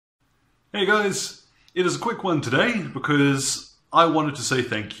Hey guys, it is a quick one today because I wanted to say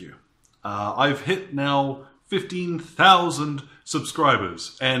thank you. I've hit now 15,000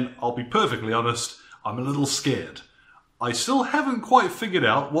 subscribers and I'll be perfectly honest, I'm a little scared. I still haven't quite figured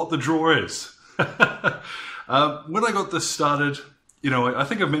out what the draw is. When I got this started, I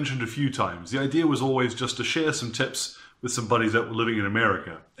think I've mentioned a few times, the idea was always just to share some tips with some buddies that were living in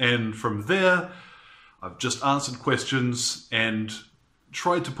America. And from there, I've just answered questions and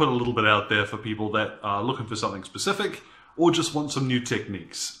tried to put a little bit out there for people that are looking for something specific or just want some new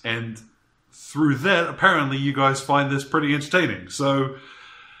techniques. And through that, apparently you guys find this pretty entertaining. So,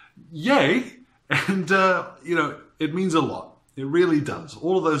 yay! And, it means a lot. It really does.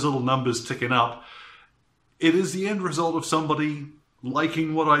 All of those little numbers ticking up, it is the end result of somebody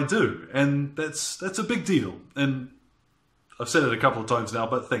liking what I do. And that's a big deal. And I've said it a couple of times now,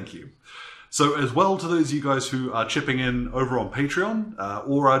 but thank you. So as well to those of you guys who are chipping in over on Patreon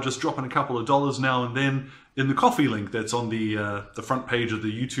or are just dropping a couple of dollars now and then in the coffee link that's on the front page of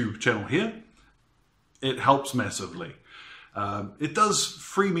the YouTube channel here, it helps massively. It does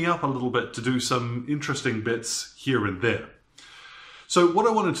free me up a little bit to do some interesting bits here and there. So what I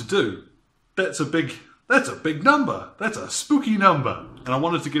wanted to do, that's a big number. That's a spooky number. And I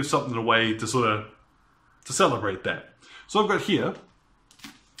wanted to give something away to to celebrate that. So I've got here,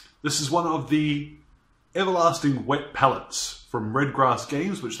 this is one of the everlasting wet pellets from Redgrass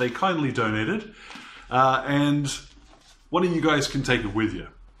Games, which they kindly donated. And one of you guys can take it with you.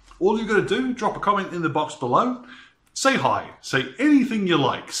 All you've got to do, drop a comment in the box below. Say hi. Say anything you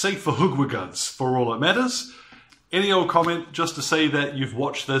like. Say for Hugwaguds, for all that matters. Any old comment just to say that you've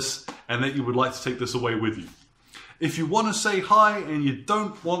watched this and that you would like to take this away with you. If you want to say hi and you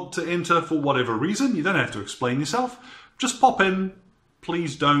don't want to enter for whatever reason, you don't have to explain yourself. Just pop in.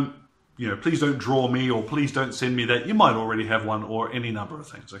 Please don't draw me or please don't send me that. You might already have one or any number of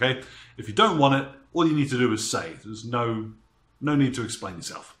things, okay? If you don't want it, all you need to do is say. There's no need to explain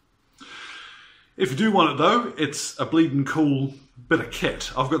yourself. If you do want it though, it's a bleeding cool bit of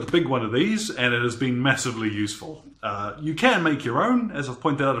kit. I've got the big one of these and it has been massively useful. You can make your own, as I've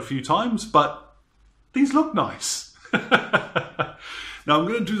pointed out a few times, but these look nice. Now I'm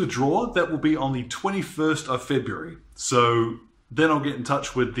going to do the draw. That will be on the 21st of February. So then I'll get in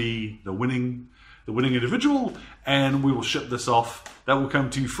touch with the winning individual and we will ship this off. That will come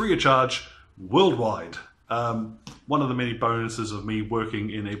to you free of charge worldwide. One of the many bonuses of me working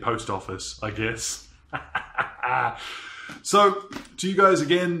in a post office, I guess. So, to you guys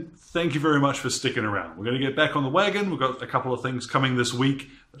again, thank you very much for sticking around. We're going to get back on the wagon. We've got a couple of things coming this week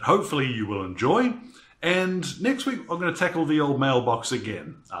that hopefully you will enjoy. And next week, I'm going to tackle the old mailbox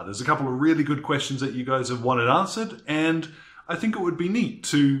again. There's a couple of really good questions that you guys have wanted answered, and I think it would be neat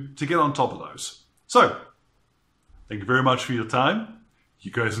to get on top of those. So, thank you very much for your time.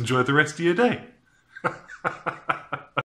 You guys enjoy the rest of your day.